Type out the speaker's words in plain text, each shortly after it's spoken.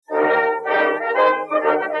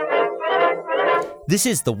This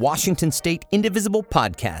is the Washington State Indivisible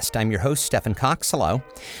Podcast. I'm your host, Stephen Cox. Hello.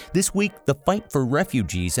 This week, the fight for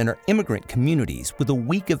refugees and our immigrant communities with a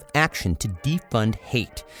week of action to defund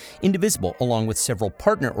hate. Indivisible, along with several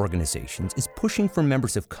partner organizations, is pushing for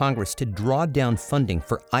members of Congress to draw down funding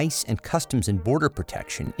for ICE and Customs and Border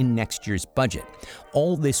Protection in next year's budget.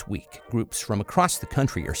 All this week, groups from across the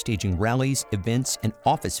country are staging rallies, events, and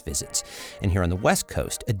office visits. And here on the West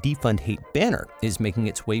Coast, a Defund Hate banner is making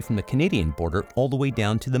its way from the Canadian border all the way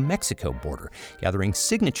down to the Mexico border, gathering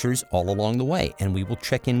signatures all along the way. And we will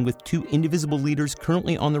check in with two Indivisible leaders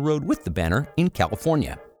currently on the road with the banner in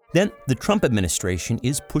California. Then, the Trump administration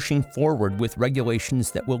is pushing forward with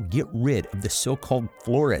regulations that will get rid of the so-called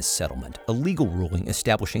Flores settlement, a legal ruling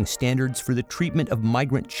establishing standards for the treatment of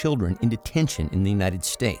migrant children in detention in the United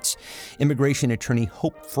States. Immigration attorney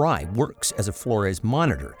Hope Frye works as a Flores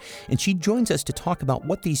monitor, and she joins us to talk about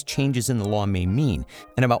what these changes in the law may mean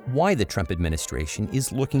and about why the Trump administration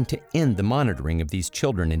is looking to end the monitoring of these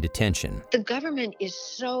children in detention. The government is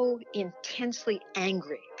so intensely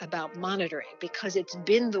angry about monitoring because it's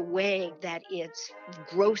been the way that its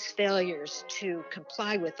gross failures to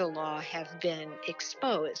comply with the law have been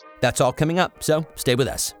exposed. That's all coming up, so stay with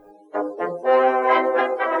us.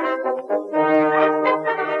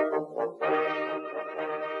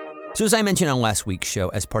 So as I mentioned on last week's show,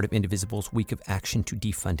 as part of Indivisible's Week of Action to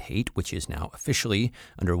Defund Hate, which is now officially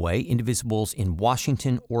underway, Indivisibles in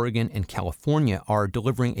Washington, Oregon, and California are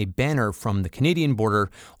delivering a banner from the Canadian border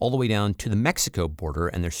all the way down to the Mexico border,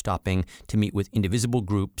 and they're stopping to meet with Indivisible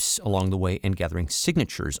groups along the way and gathering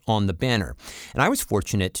signatures on the banner. And I was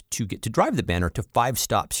fortunate to get to drive the banner to 5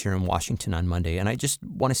 stops here in Washington on Monday, and I just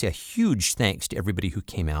want to say a huge thanks to everybody who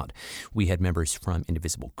came out. We had members from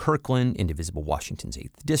Indivisible Kirkland, Indivisible Washington's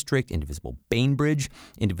 8th District, Indivisible Bainbridge,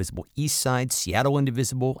 Indivisible Eastside, Seattle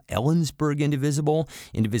Indivisible, Ellensburg Indivisible,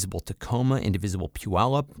 Indivisible Tacoma, Indivisible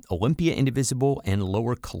Puyallup, Olympia Indivisible, and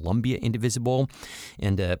Lower Columbia Indivisible.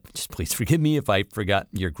 And just please forgive me if I forgot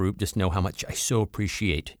your group. Just know how much I so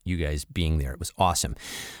appreciate you guys being there. It was awesome.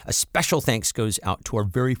 A special thanks goes out to our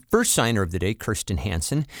very first signer of the day, Kirsten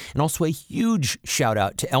Hansen, and also a huge shout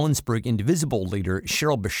out to Ellensburg Indivisible leader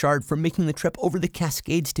Cheryl Bouchard for making the trip over the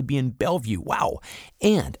Cascades to be in Bellevue. Wow.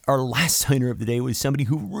 And our last signer of the day was somebody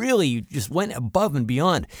who really just went above and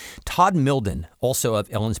beyond. Todd Milden, also of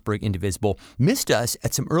Ellensburg Indivisible, missed us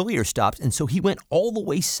at some earlier stops, and so he went all the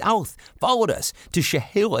way south, followed us to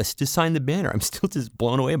Chehalis to sign the banner. I'm still just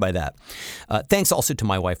blown away by that. Thanks also to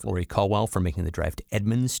my wife, Lori Caldwell, for making the drive to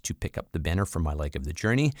Edmonds to pick up the banner for my leg of the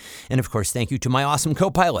journey. And of course, thank you to my awesome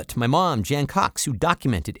co-pilot, my mom, Jan Cox, who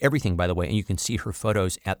documented everything, by the way, and you can see her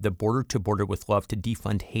photos at the Border to Border with Love to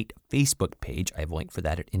Defund Hate Facebook page. I have a link for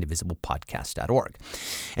that at indivisiblepodcast.org.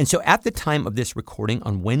 And so at the time of this recording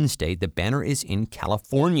on Wednesday, the banner is in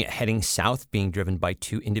California, heading south, being driven by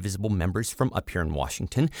two Indivisible members from up here in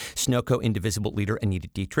Washington, Sunoco Indivisible leader Anita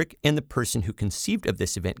Dietrich, and the person who conceived of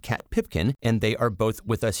this event, Kat Pipkin, and they are both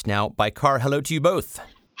with us now by car. Hello to you both.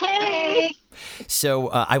 Hey! So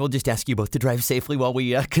I will just ask you both to drive safely while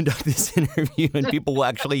we conduct this interview, and people will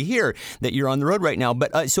actually hear that you're on the road right now.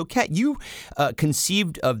 But so, Kat, you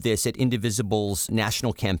conceived of this at Indivisible's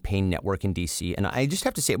National Campaign Network in D.C., and I just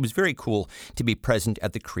have to say it was very cool to be present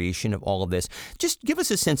at the creation of all of this. Just give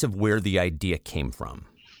us a sense of where the idea came from.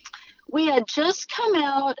 We had just come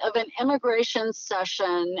out of an immigration session,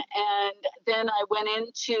 and then I went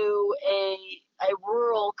into a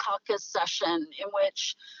rural caucus session in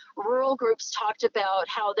which rural groups talked about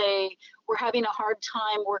how they were having a hard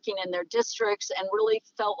time working in their districts and really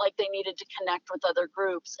felt like they needed to connect with other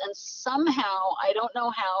groups. And somehow, I don't know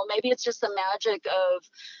how, maybe it's just the magic of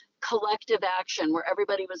collective action where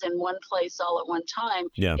everybody was in one place all at one time.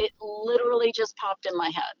 Yeah. It literally just popped in my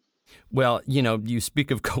head. Well, you know, you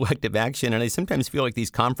speak of collective action, and I sometimes feel like these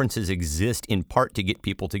conferences exist in part to get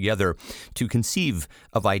people together to conceive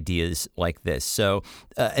of ideas like this. So,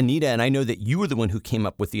 Anita, and I know that you were the one who came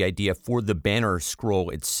up with the idea for the banner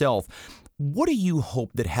scroll itself. What do you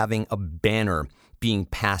hope that having a banner being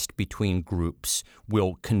passed between groups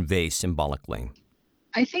will convey symbolically?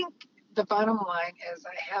 I think the bottom line is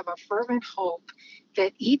I have a fervent hope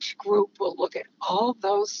that each group will look at all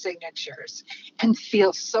those signatures and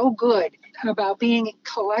feel so good about being a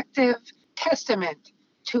collective testament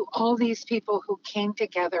to all these people who came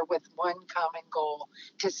together with one common goal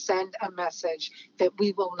to send a message that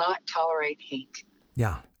we will not tolerate hate.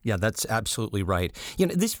 Yeah, that's absolutely right. You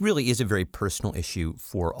know, this really is a very personal issue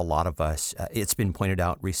for a lot of us. It's been pointed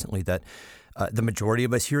out recently that the majority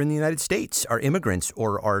of us here in the United States are immigrants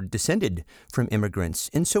or are descended from immigrants.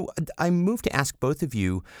 And so I move to ask both of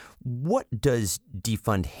you, what does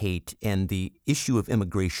defund hate and the issue of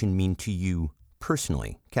immigration mean to you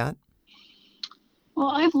personally? Kat? Well,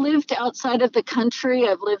 I've lived outside of the country.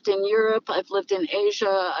 I've lived in Europe. I've lived in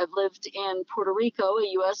Asia. I've lived in Puerto Rico, a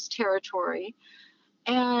U.S. territory.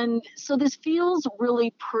 And so this feels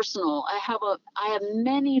really personal. I have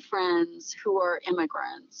many friends who are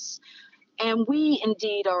immigrants, and we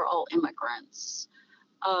indeed are all immigrants.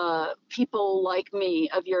 People like me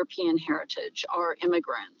of European heritage are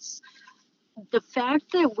immigrants. The fact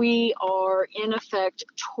that we are in effect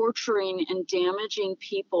torturing and damaging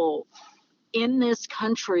people in this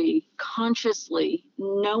country consciously,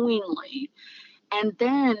 knowingly, and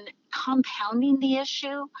then compounding the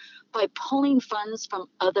issue by pulling funds from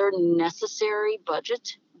other necessary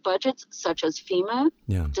budgets such as FEMA,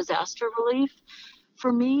 disaster relief,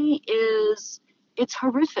 for me it's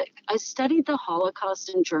horrific. I studied the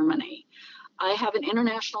Holocaust in Germany. I have an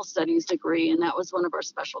international studies degree, and that was one of our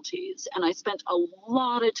specialties. And I spent a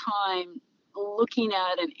lot of time looking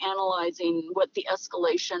at and analyzing what the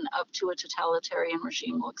escalation up to a totalitarian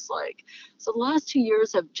regime looks like. So the last 2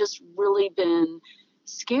 years have just really been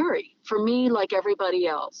scary for me, like everybody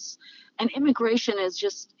else. And immigration is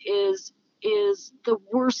the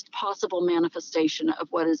worst possible manifestation of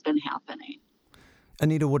what has been happening.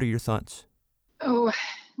 Anita, what are your thoughts? Oh,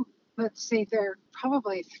 let's see, they're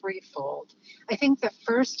probably threefold. I think the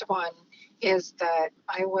first one is that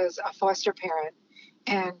I was a foster parent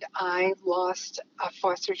and I lost a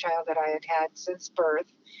foster child that I had had since birth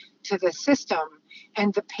to the system.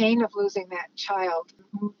 And the pain of losing that child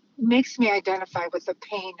makes me identify with the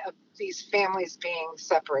pain of these families being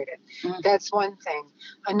separated. Mm. That's one thing.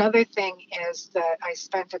 Another thing is that I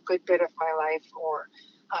spent a good bit of my life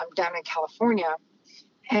down in California.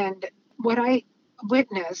 And what I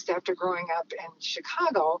witnessed after growing up in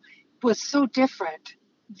Chicago was so different.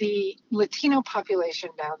 The Latino population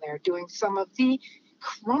down there doing some of the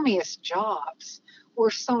crummiest jobs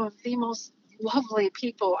were some of the most lovely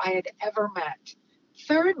people I had ever met.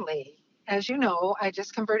 Thirdly, as you know, I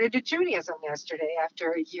just converted to Judaism yesterday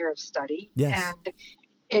after a year of study. Yes. And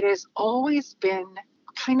it has always been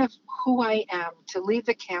kind of who I am to leave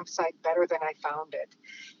the campsite better than I found it.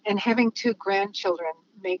 And having 2 grandchildren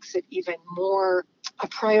makes it even more a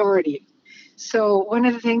priority. So one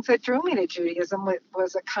of the things that drew me to Judaism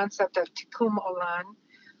was a concept of tikkun olam,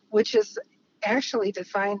 which is actually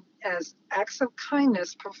defined as acts of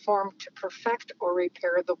kindness performed to perfect or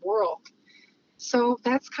repair the world. So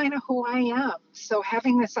that's kind of who I am. So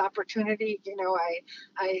having this opportunity,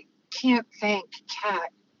 I can't thank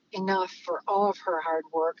Kat enough for all of her hard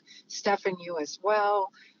work. Steph, you as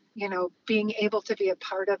well. Being able to be a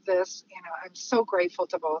part of this, I'm so grateful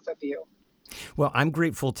to both of you. Well, I'm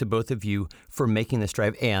grateful to both of you for making this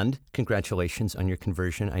drive, and congratulations on your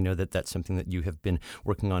conversion. I know that that's something that you have been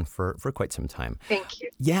working on for quite some time. Thank you.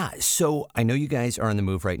 Yeah, so I know you guys are on the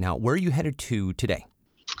move right now. Where are you headed to today?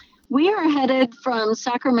 We are headed from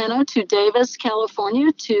Sacramento to Davis,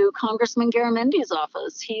 California, to Congressman Garamendi's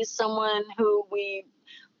office. He's someone who we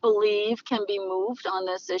believe can be moved on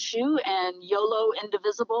this issue, and YOLO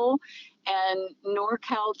Indivisible and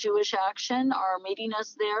NorCal Jewish Action are meeting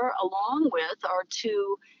us there, along with our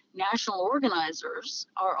 2 national organizers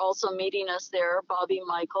are also meeting us there. Bobby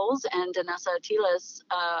Michaels and Danessa Atiles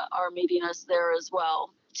are meeting us there as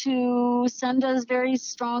well, to send us very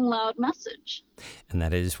strong, loud message. And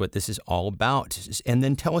that is what this is all about. And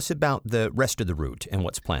then tell us about the rest of the route and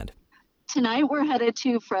what's planned. Tonight we're headed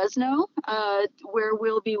to Fresno, where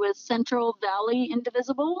we'll be with Central Valley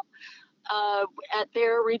Indivisible at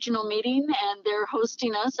their regional meeting, and they're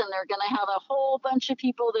hosting us, and they're going to have a whole bunch of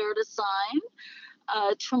people there to sign.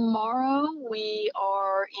 Tomorrow we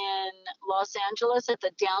are in Los Angeles at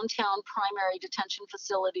the downtown primary detention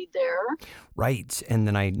facility there. Right. And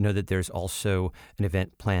then I know that there's also an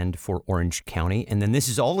event planned for Orange County. And then this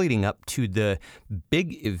is all leading up to the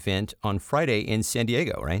big event on Friday in San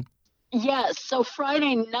Diego, right? Yes. So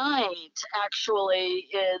Friday night, actually,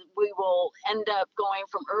 we will end up going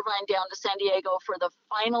from Irvine down to San Diego for the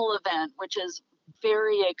final event, which is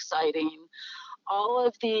very exciting.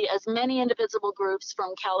 As many indivisible groups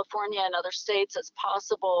from California and other states as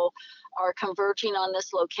possible are converging on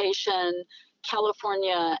this location.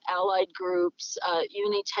 California allied groups,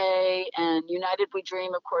 Unite and United We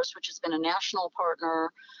Dream, of course, which has been a national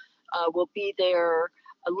partner, will be there.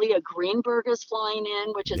 Leah Greenberg is flying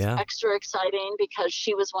in, which is extra exciting because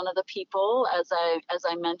she was one of the people, as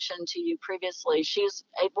I mentioned to you previously.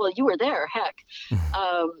 You were there, heck.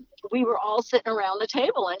 We were all sitting around the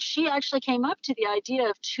table, and she actually came up to the idea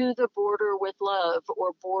of To the Border with Love,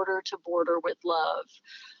 or Border to Border with Love.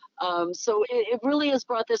 So it really has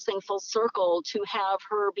brought this thing full circle to have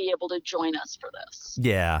her be able to join us for this.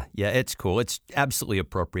 Yeah, it's cool. It's absolutely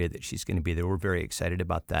appropriate that she's going to be there. We're very excited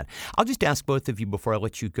about that. I'll just ask both of you before I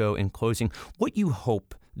let you go in closing, what you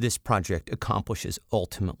hope this project accomplishes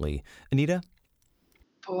ultimately. Anita?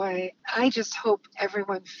 Boy, I just hope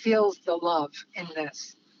everyone feels the love in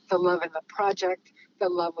this, the love in the project, the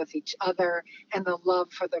love with each other, and the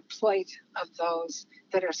love for the plight of those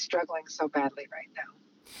that are struggling so badly right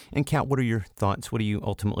now. And Kat, what are your thoughts? What do you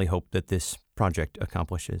ultimately hope that this project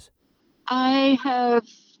accomplishes? I have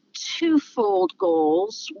twofold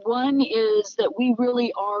goals. One is that we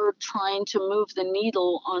really are trying to move the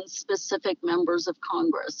needle on specific members of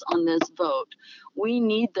Congress on this vote. We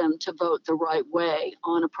need them to vote the right way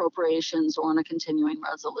on appropriations or on a continuing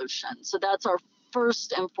resolution. So that's our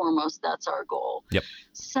first and foremost, that's our goal. Yep.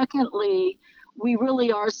 Secondly, we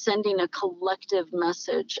really are sending a collective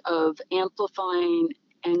message of amplifying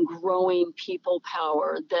and growing people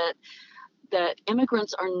power that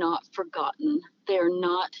immigrants are not forgotten. They are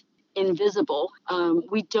not invisible.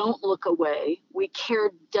 We don't look away. We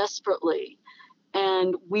care desperately,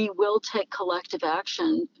 and we will take collective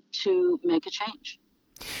action to make a change.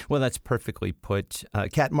 Well, that's perfectly put.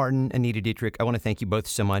 Kat Martin, Anita Dietrich, I want to thank you both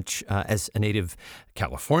so much. As a native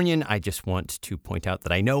Californian, I just want to point out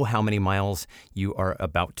that I know how many miles you are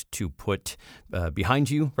about to put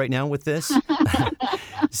behind you right now with this.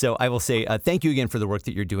 So I will say thank you again for the work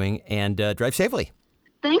that you're doing, and drive safely.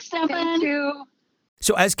 Thanks, Stefan. Thank you.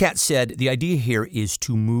 So as Kat said, the idea here is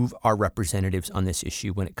to move our representatives on this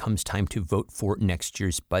issue when it comes time to vote for next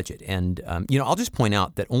year's budget. And, I'll just point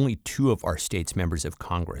out that only two of our state's members of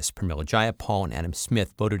Congress, Pramila Jayapal and Adam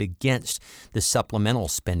Smith, voted against the supplemental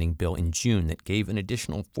spending bill in June that gave an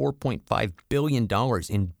additional $4.5 billion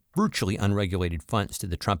in virtually unregulated funds to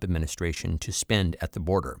the Trump administration to spend at the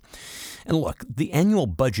border. And look, the annual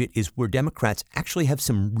budget is where Democrats actually have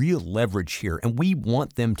some real leverage here, and we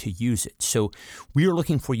want them to use it. So we are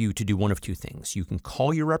looking for you to do one of two things. You can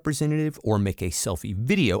call your representative or make a selfie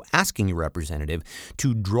video asking your representative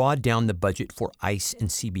to draw down the budget for ICE and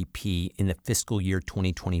CBP in the fiscal year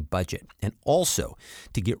 2020 budget, and also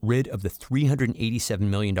to get rid of the $387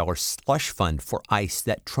 million slush fund for ICE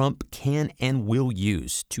that Trump can and will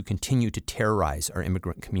use to continue to terrorize our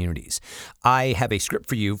immigrant communities. I have a script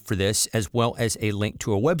for you for this, as well as a link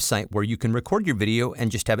to a website where you can record your video and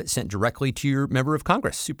just have it sent directly to your member of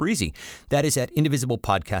Congress. Super easy. That is at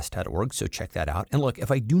indivisiblepodcast.org, so check that out. And look, if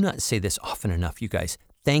I do not say this often enough, you guys,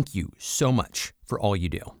 thank you so much for all you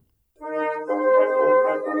do.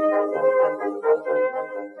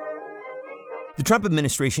 The Trump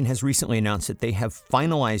administration has recently announced that they have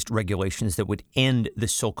finalized regulations that would end the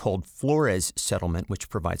so-called Flores settlement, which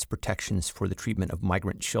provides protections for the treatment of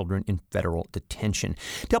migrant children in federal detention.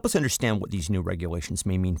 To help us understand what these new regulations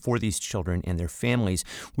may mean for these children and their families,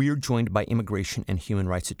 we are joined by immigration and human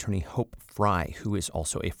rights attorney Hope Frye, who is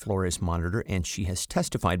also a Flores monitor, and she has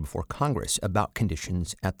testified before Congress about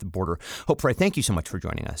conditions at the border. Hope Frye, thank you so much for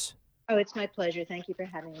joining us. Oh, it's my pleasure. Thank you for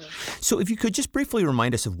having me. So if you could just briefly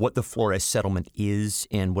remind us of what the Flores settlement is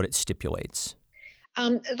and what it stipulates.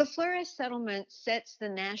 The Flores settlement sets the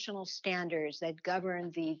national standards that govern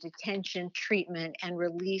the detention, treatment, and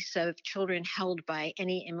release of children held by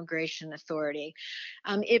any immigration authority.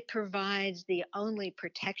 It provides the only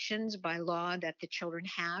protections by law that the children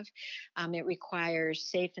have. It requires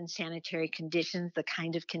safe and sanitary conditions, the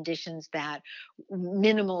kind of conditions that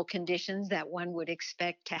minimal conditions that one would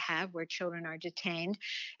expect to have where children are detained.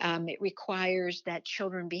 It requires that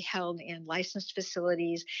children be held in licensed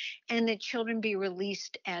facilities and that children be released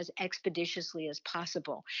as expeditiously as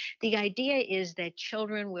possible. The idea is that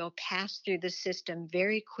children will pass through the system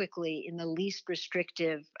very quickly in the least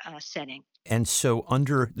restrictive setting. And so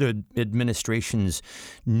under the administration's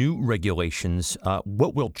new regulations,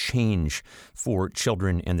 what will change for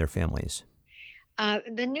children and their families?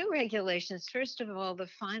 The new regulations, first of all, the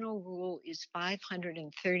final rule is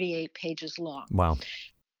 538 pages long. Wow.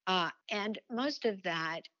 And most of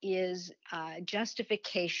that is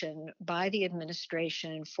justification by the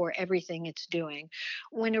administration for everything it's doing.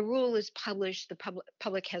 When a rule is published, the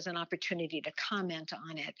public has an opportunity to comment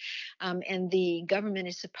on it. And the government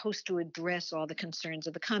is supposed to address all the concerns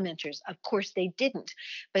of the commenters. Of course, they didn't,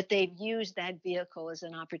 but they've used that vehicle as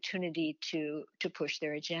an opportunity to push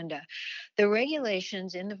their agenda. The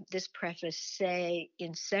regulations in this preface say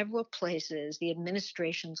in several places the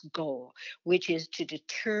administration's goal, which is to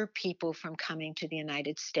deter deter people from coming to the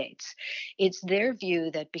United States. It's their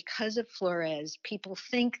view that because of Flores, people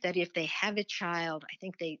think that if they have a child, I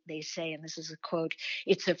think they say, and this is a quote,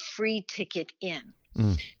 it's a free ticket in.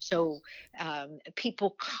 Mm. So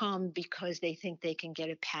people come because they think they can get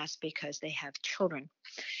a pass because they have children.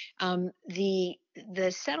 The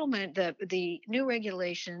settlement, the new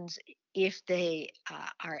regulations, if they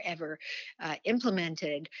are ever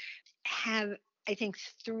implemented, have, I think,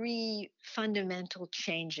 three fundamental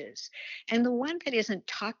changes. And the one that isn't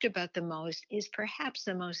talked about the most is perhaps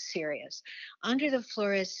the most serious. Under the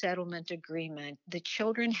Flores Settlement Agreement, the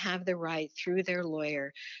children have the right through their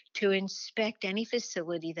lawyer to inspect any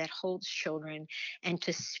facility that holds children and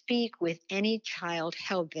to speak with any child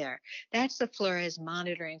held there. That's the Flores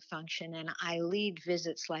monitoring function, and I lead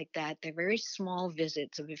visits like that. They're very small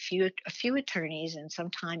visits of a few attorneys and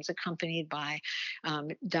sometimes accompanied by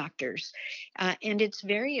doctors. And it's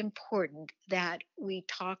very important that we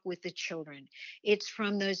talk with the children. It's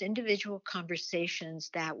from those individual conversations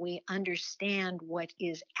that we understand what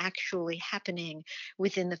is actually happening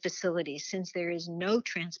within the facility, since there is no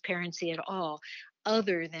transparency at all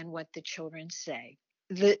other than what the children say.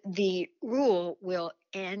 The rule will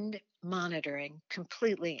end monitoring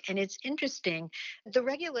completely. And it's interesting, the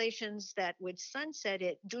regulations that would sunset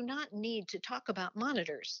it do not need to talk about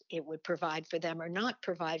monitors. It would provide for them or not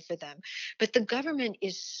provide for them. But the government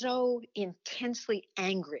is so intensely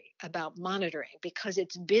angry about monitoring because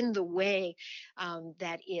it's been the way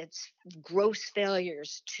that its gross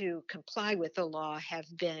failures to comply with the law have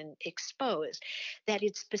been exposed, that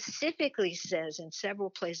it specifically says in several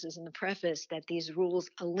places in the preface that these rules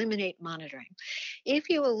eliminate monitoring. If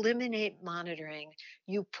you eliminate monitoring,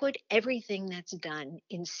 you put everything that's done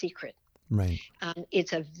in secret. Right.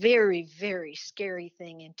 It's a very, very scary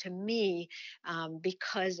thing. And to me,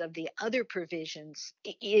 because of the other provisions,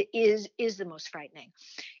 it is the most frightening.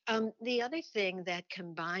 The other thing that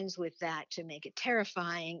combines with that to make it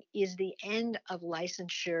terrifying is the end of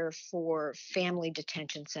licensure for family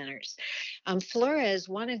detention centers. Flores,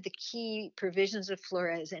 one of the key provisions of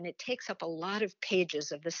Flores, and it takes up a lot of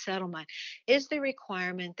pages of the settlement, is the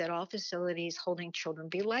requirement that all facilities holding children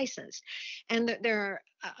be licensed. And there are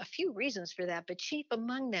a few reasons for that, but chief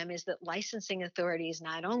among them is that licensing authorities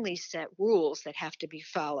not only set rules that have to be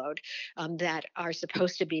followed, that are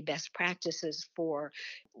supposed to be best practices for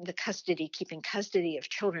the keeping custody of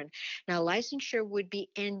children. Now, licensure would be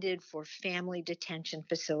ended for family detention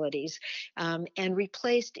facilities and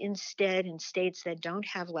replaced instead in states that don't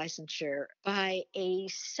have licensure by a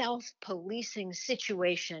self-policing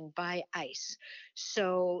situation by ICE.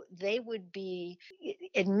 So they would be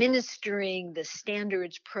administering the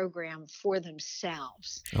standards program for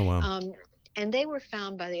themselves. Oh, wow. And they were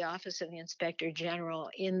found by the Office of the Inspector General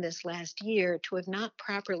in this last year to have not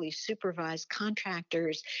properly supervised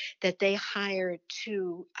contractors that they hired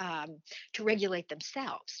to regulate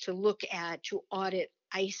themselves, to audit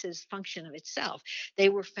ICE's function of itself. They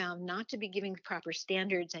were found not to be giving proper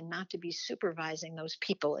standards and not to be supervising those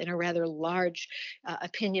people in a rather large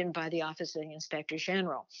opinion by the Office of the Inspector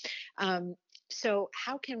General. So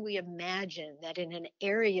how can we imagine that in an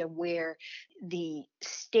area where the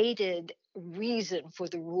stated reason for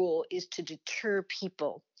the rule is to deter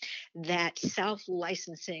people, that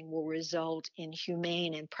self-licensing will result in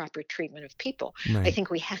humane and proper treatment of people? Right. I think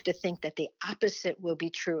we have to think that the opposite will be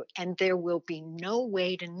true, and there will be no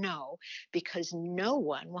way to know because no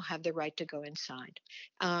one will have the right to go inside.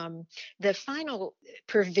 The final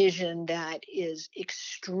provision that is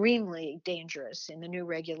extremely dangerous in the new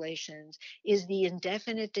regulations is the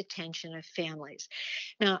indefinite detention of families.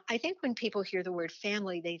 Now, I think when people hear the word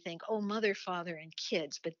family, they think, oh, mother, father, and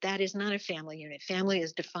kids, but that is not a family unit. Family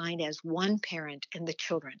is defined as one parent and the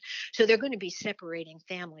children. So they're going to be separating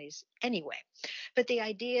families anyway. But the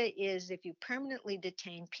idea is if you permanently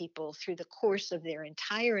detain people through the course of their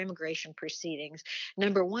entire immigration proceedings,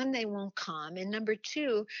 number one, they won't come. And number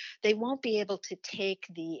two, they won't be able to take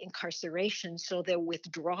the incarceration, so they'll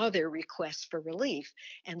withdraw their request for relief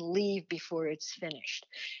and leave before it's finished.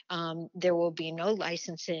 There will be no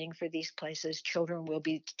licensing for these places. Children will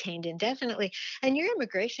be detained indefinitely. And your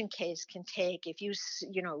immigration case can take, if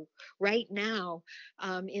right now,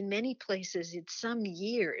 in many places, it's some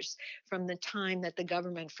years from the time that the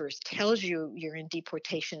government first tells you you're in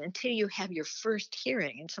deportation until you have your first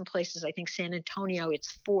hearing. In some places, I think San Antonio,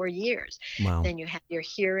 it's 4 years. Wow. Then you have your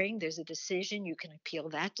hearing, there's a decision, you can appeal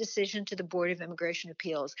that decision to the Board of Immigration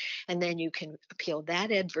Appeals, and then you can appeal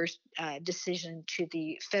that adverse decision to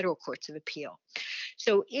the federal courts of appeal.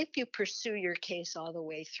 So if you pursue your case all the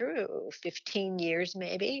way through 15 years,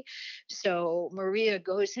 maybe, so Maria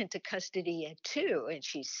goes into custody at 2, and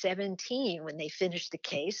she's 17 when they finish the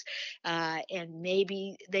case. And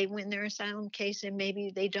maybe they win their asylum case and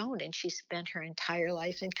maybe they don't. And she spent her entire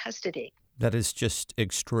life in custody. That is just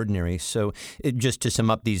extraordinary. So, just to sum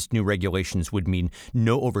up, these new regulations would mean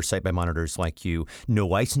no oversight by monitors like you, no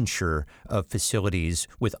licensure of facilities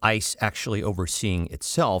with ICE actually overseeing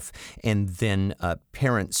itself, and then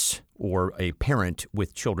parents or a parent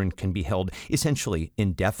with children can be held essentially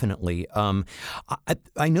indefinitely.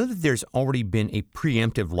 I know that there's already been a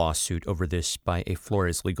preemptive lawsuit over this by a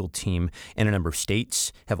Flores legal team, and a number of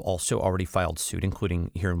states have also already filed suit, including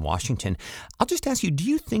here in Washington. I'll just ask you, do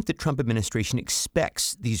you think the Trump administration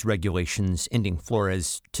expects these regulations ending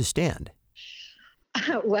Flores to stand?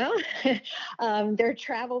 Well, their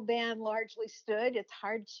travel ban largely stood. It's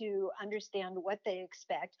hard to understand what they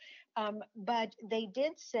expect. But they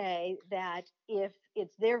did say that if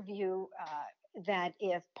it's their view that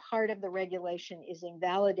if part of the regulation is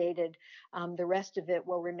invalidated, the rest of it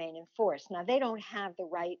will remain in force. Now, they don't have the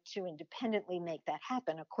right to independently make that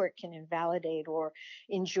happen. A court can invalidate or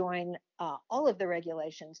enjoin all of the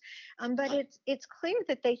regulations, but it's clear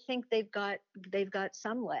that they think they've got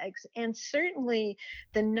some legs, and certainly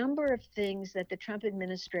the number of things that the Trump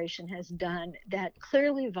administration has done that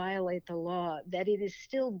clearly violate the law, that it is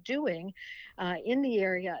still doing in the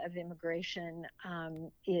area of immigration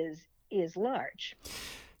is large.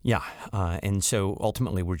 Yeah, and so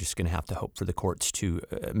ultimately we're just going to have to hope for the courts to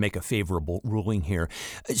make a favorable ruling here.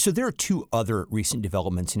 So there are two other recent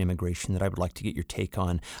developments in immigration that I would like to get your take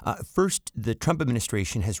on. First, the Trump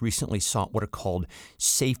administration has recently sought what are called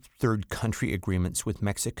safe third country agreements with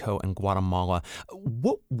Mexico and Guatemala.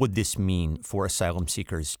 What would this mean for asylum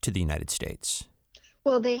seekers to the United States?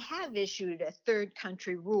 Well, they have issued a third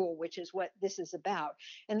country rule, which is what this is about.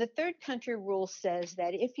 And the third country rule says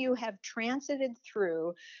that if you have transited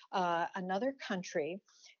through another country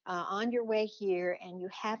on your way here and you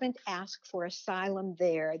haven't asked for asylum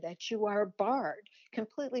there, that you are barred,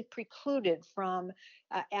 completely precluded from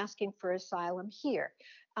asking for asylum here.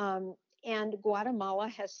 And Guatemala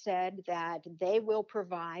has said that they will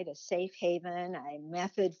provide a safe haven, a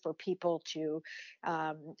method for people to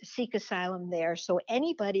seek asylum there. So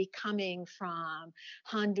anybody coming from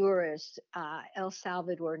Honduras, El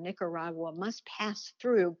Salvador, Nicaragua must pass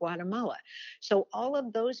through Guatemala. So all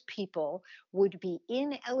of those people would be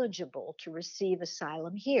ineligible to receive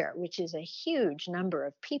asylum here, which is a huge number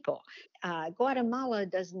of people. Guatemala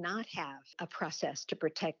does not have a process to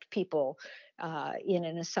protect people in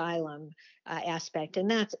an asylum aspect,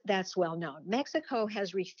 and that's well known. Mexico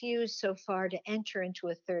has refused so far to enter into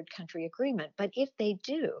a third country agreement, but if they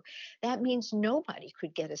do, that means nobody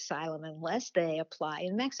could get asylum unless they apply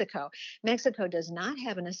in Mexico. Mexico does not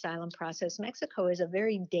have an asylum process. Mexico is a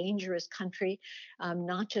very dangerous country,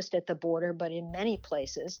 not just at the border, but in many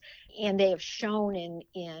places, and they have shown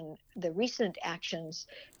in the recent actions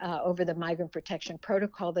over the Migrant Protection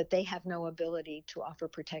Protocol that they have no ability to offer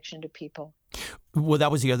protection to people. Well,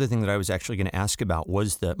 that was the other thing that I was actually going to ask about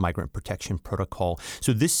was the Migrant Protection Protocol.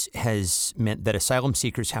 So this has meant that asylum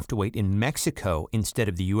seekers have to wait in Mexico instead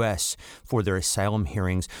of the U.S. for their asylum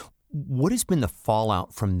hearings. What has been the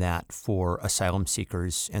fallout from that for asylum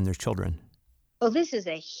seekers and their children? Well, this is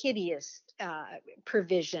a hideous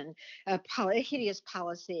provision, a hideous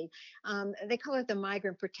policy. They call it the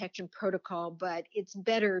Migrant Protection Protocol, but it's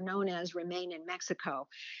better known as Remain in Mexico.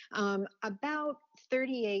 About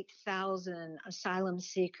 38,000 asylum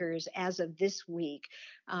seekers as of this week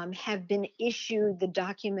have been issued the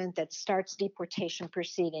document that starts deportation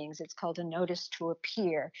proceedings. It's called a notice to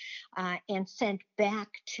appear, and sent back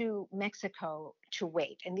to Mexico to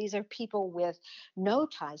wait. And these are people with no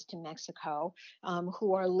ties to Mexico,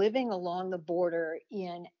 who are living along the border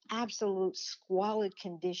in absolute squalid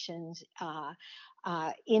conditions,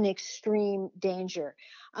 in extreme danger.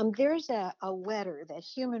 There's a letter that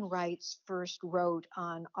Human Rights First wrote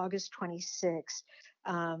on August 26th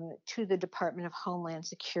to the Department of Homeland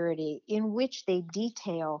Security, in which they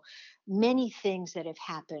detail many things that have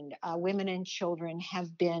happened. Women and children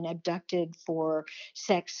have been abducted for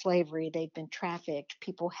sex slavery. They've been trafficked.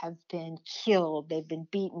 People have been killed. They've been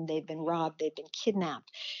beaten. They've been robbed. They've been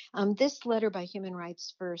kidnapped. This letter by Human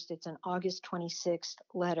Rights First, it's an August 26th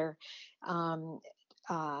letter,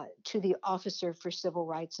 to the Officer for Civil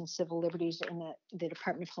Rights and Civil Liberties in the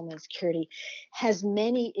Department of Homeland Security, has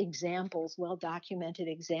many examples, well-documented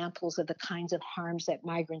examples of the kinds of harms that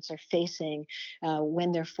migrants are facing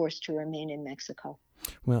when they're forced to remain in Mexico.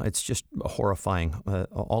 Well, it's just horrifying.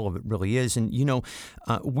 All of it really is. And,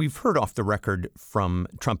 we've heard off the record from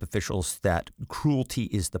Trump officials that cruelty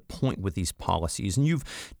is the point with these policies. And you've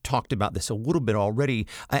talked about this a little bit already.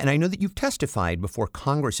 And I know that you've testified before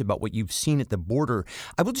Congress about what you've seen at the border.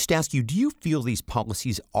 I will just ask you, do you feel these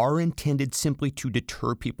policies are intended simply to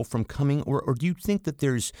deter people from coming? Or do you think that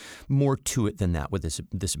there's more to it than that with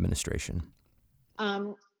this administration?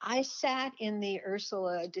 I sat in the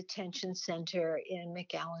Ursula Detention Center in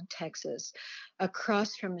McAllen, Texas,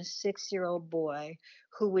 across from a 6-year-old boy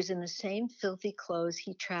who was in the same filthy clothes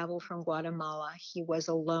he traveled from Guatemala. He was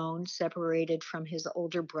alone, separated from his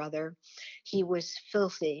older brother. He was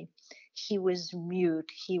filthy. He was mute.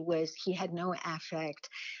 He had no affect.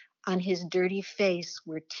 On his dirty face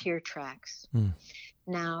were tear tracks.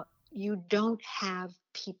 Now, you don't have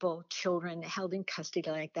children held in custody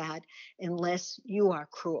like that unless you are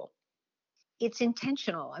cruel. It's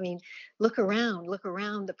intentional. I mean, look around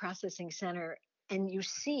the processing center and you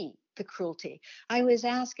see the cruelty. I was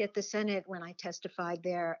asked at the Senate when I testified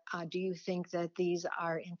there, do you think that these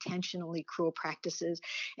are intentionally cruel practices?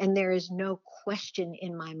 And there is no question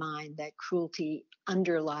in my mind that cruelty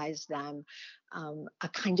underlies them, a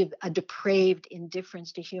kind of a depraved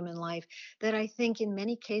indifference to human life that I think in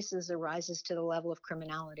many cases arises to the level of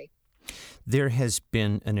criminality. There has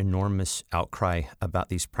been an enormous outcry about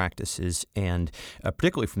these practices, and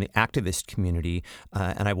particularly from the activist community.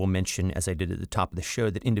 And I will mention, as I did at the top of the show,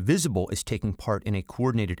 that Indivisible is taking part in a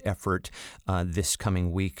coordinated effort this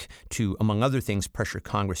coming week to, among other things, pressure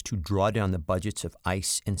Congress to draw down the budgets of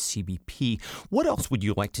ICE and CBP. What else would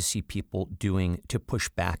you like to see people doing to push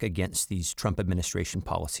back against these Trump administration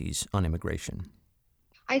policies on immigration?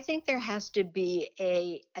 I think there has to be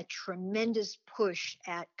a tremendous push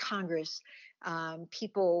at Congress,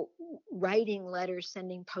 people writing letters,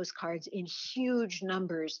 sending postcards in huge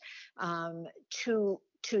numbers to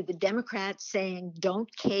the Democrats saying,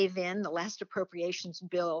 don't cave in. The last appropriations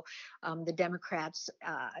bill, the Democrats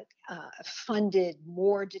funded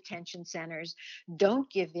more detention centers. Don't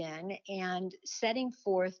give in, and setting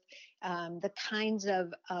forth the kinds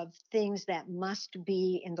of things that must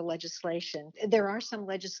be in the legislation. There are some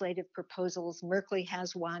legislative proposals. Merkley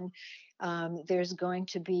has one. There's going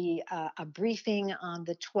to be a briefing on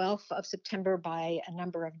the 12th of September by a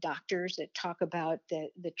number of doctors that talk about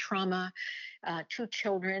the trauma to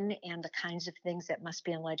children and the kinds of things that must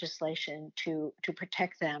be in legislation to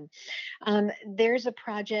protect them. There's a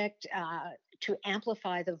project to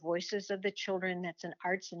amplify the voices of the children. That's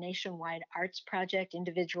a nationwide arts project,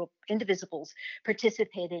 Indivisibles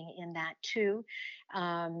participating in that too.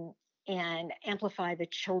 And Amplify the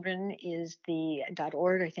Children is the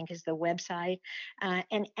 .org, I think, is the website.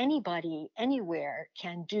 And anybody, anywhere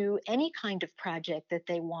can do any kind of project that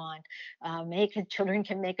they want. Children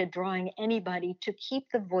can make a drawing, anybody, to keep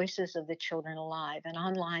the voices of the children alive. And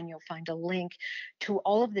online, you'll find a link to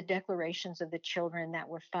all of the declarations of the children that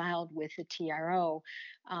were filed with the TRO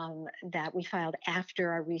that we filed after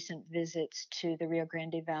our recent visits to the Rio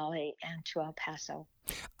Grande Valley and to El Paso.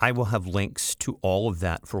 I will have links to all of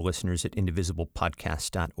that for listeners at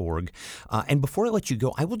indivisiblepodcast.org. And before I let you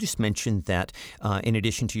go, I will just mention that in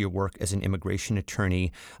addition to your work as an immigration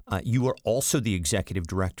attorney, you are also the executive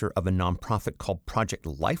director of a nonprofit called Project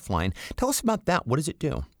Lifeline. Tell us about that. What does it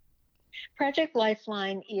do? Project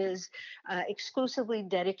Lifeline is exclusively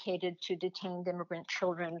dedicated to detained immigrant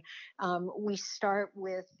children. We start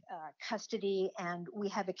with custody, and we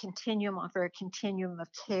have offer a continuum of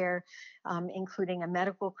care, including a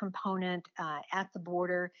medical component at the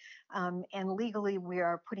border. And legally, we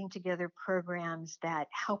are putting together programs that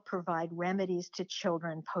help provide remedies to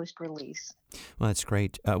children post-release. Well, that's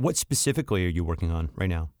great. What specifically are you working on right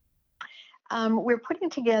now? We're putting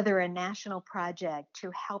together a national project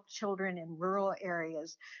to help children in rural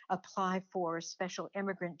areas apply for special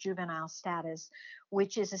immigrant juvenile status,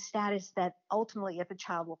 which is a status that ultimately, if a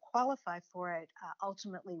child will qualify for it,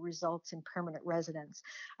 ultimately results in permanent residence.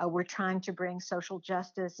 We're trying to bring social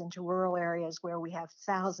justice into rural areas where we have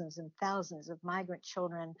thousands and thousands of migrant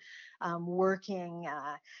children working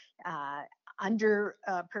under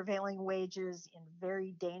prevailing wages in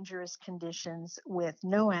very dangerous conditions with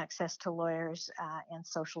no access to lawyers and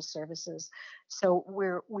social services. So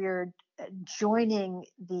we're joining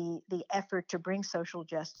the effort to bring social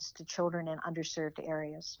justice to children in underserved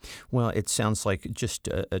areas. Well, it sounds like just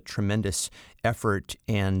a tremendous effort.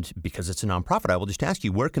 And because it's a nonprofit, I will just ask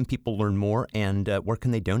you, where can people learn more and where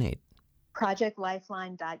can they donate?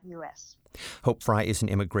 ProjectLifeline.us. Hope Frye is an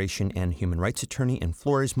immigration and human rights attorney and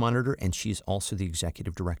Flores monitor, and she's also the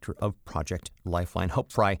executive director of Project Lifeline. Hope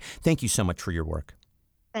Frye, thank you so much for your work.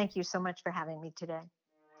 Thank you so much for having me today.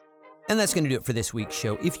 And that's going to do it for this week's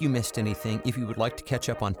show. If you missed anything, if you would like to catch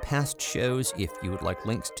up on past shows, if you would like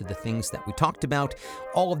links to the things that we talked about,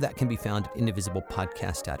 all of that can be found at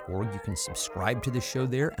indivisiblepodcast.org. You can subscribe to the show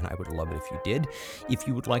there, and I would love it if you did. If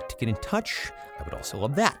you would like to get in touch, I would also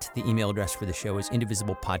love that. The email address for the show is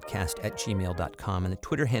indivisiblepodcast@gmail.com, and the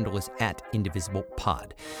Twitter handle is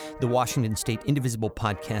 @indivisiblepod. The Washington State Indivisible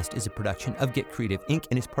Podcast is a production of Get Creative, Inc.,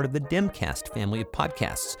 and is part of the Demcast family of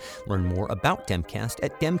podcasts. Learn more about Demcast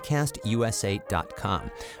at demcastusa.com.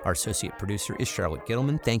 Our associate producer is Charlotte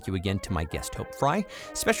Gittleman. Thank you again to my guest, Hope Frye.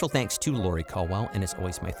 Special thanks to Lori Caldwell, and as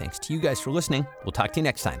always, my thanks to you guys for listening. We'll talk to you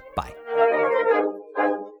next time. Bye.